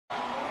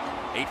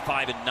8,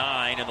 5, and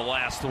 9 in the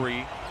last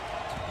 3.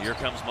 Here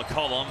comes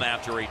McCollum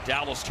after a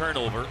Dallas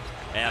turnover.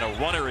 And a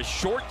runner is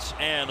short,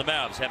 and the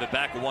Mavs have it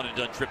back. A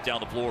one-and-done trip down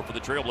the floor for the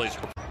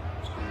Trailblazers.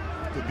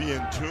 To be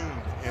in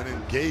tune and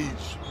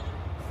engage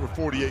for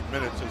 48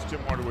 minutes as Tim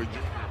Hardaway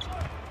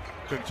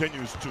Jr.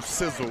 continues to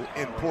sizzle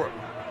in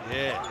Portland.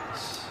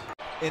 Yes.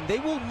 And they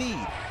will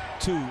need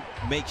to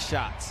make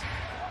shots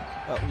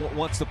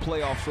once the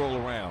playoffs roll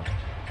around.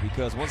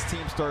 Because once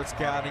teams start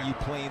scouting, you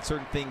playing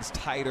certain things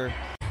tighter.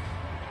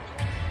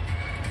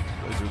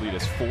 Blazer lead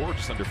is 4,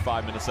 just under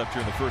 5 minutes left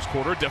here in the first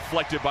quarter.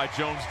 Deflected by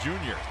Jones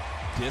Jr.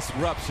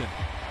 Disruption.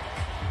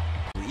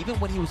 Even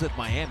when he was at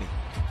Miami,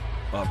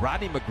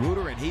 Rodney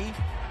McGruder and he,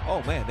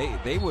 oh man,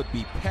 they would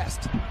be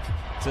pest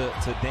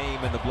to Dame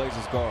and the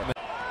Blazers guard.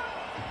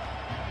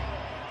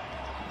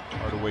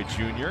 Hardaway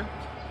Jr.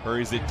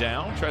 hurries it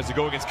down, tries to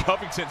go against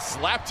Covington,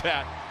 slap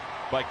tap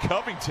by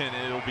Covington,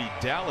 and it'll be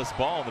Dallas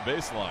ball on the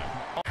baseline.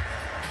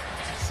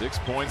 6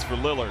 points for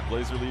Lillard.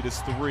 Blazer lead is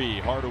 3.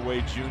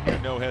 Hardaway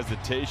Jr. no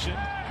hesitation.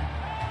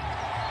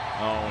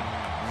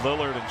 Oh,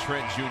 Lillard and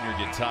Trent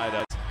Jr. get tied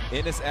up.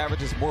 Ennis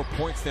averages more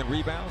points than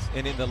rebounds,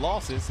 and in the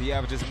losses, he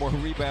averages more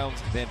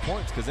rebounds than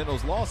points, because in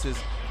those losses,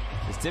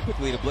 it's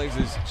typically the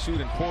Blazers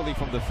shooting poorly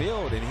from the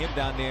field, and him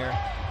down there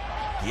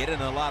getting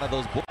a lot of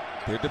those balls.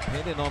 They're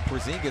dependent on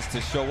Porzingis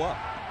to show up.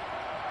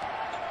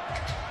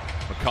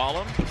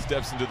 McCollum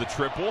steps into the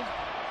triple,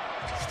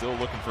 still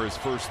looking for his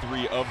first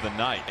 3 of the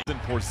night. Then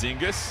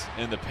Porzingis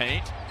in the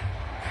paint,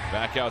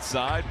 back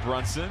outside.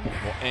 Brunson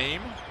will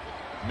aim,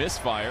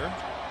 misfire.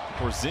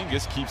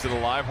 Porzingis keeps it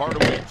alive.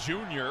 Hardaway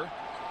Jr.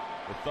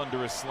 The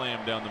thunderous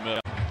slam down the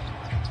middle.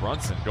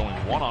 Brunson going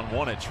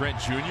one-on-one at Trent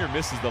Jr.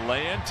 Misses the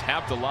lay-in.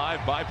 Tapped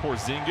alive by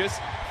Porzingis.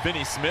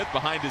 Finney-Smith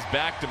behind his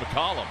back to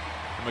McCollum.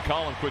 And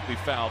McCollum quickly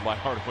fouled by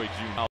Hardaway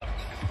Jr.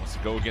 Wants to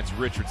go against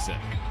Richardson.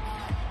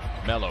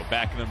 Melo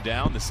backing him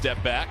down. The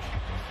step back.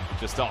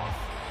 Just off.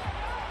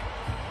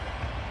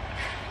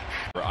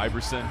 For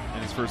Iverson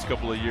in his first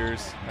couple of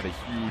years. Had a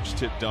huge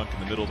tip dunk in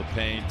the middle of the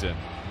paint. And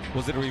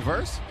was it a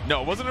reverse?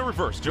 No, it wasn't a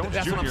reverse. Jones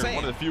That's Jr. what I'm saying.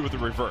 One of the few with a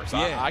reverse.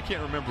 Yeah. I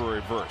can't remember a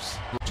reverse.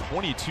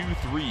 22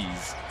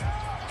 threes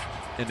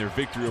in their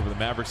victory over the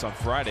Mavericks on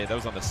Friday. That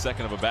was on the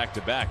second of a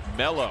back-to-back.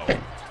 Melo.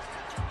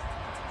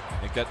 I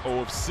think that 0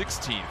 of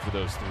 16 for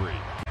those 3.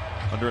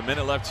 Under a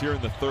minute left here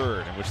in the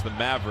third, in which the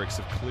Mavericks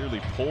have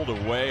clearly pulled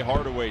away.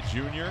 Hardaway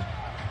Jr.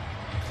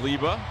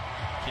 Kleba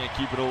can't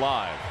keep it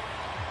alive.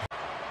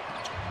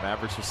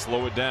 Mavericks will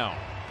slow it down.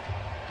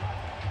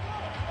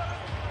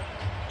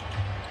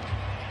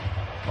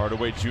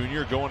 Hardaway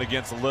Jr. going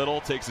against Little,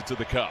 takes it to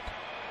the cup.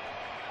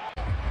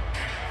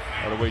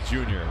 Hardaway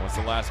Jr. wants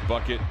the last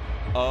bucket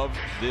of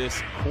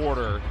this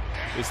quarter.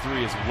 His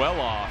 3 is well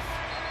off,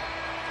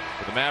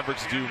 but the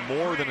Mavericks do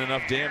more than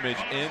enough damage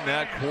in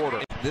that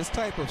quarter. This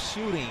type of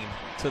shooting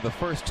to the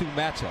first 2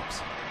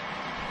 matchups,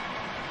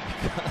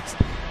 because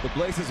the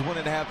Blazers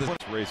wanted to have this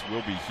race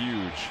will be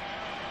huge.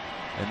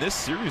 And this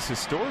series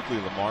historically,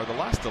 Lamar, the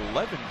last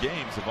 11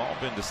 games have all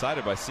been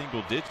decided by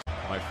single digits.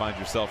 Might find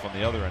yourself on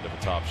the other end of a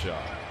top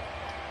shot.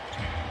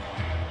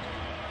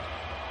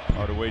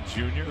 Hardaway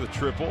Jr. the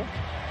triple.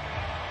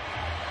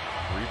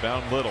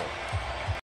 Rebound Little.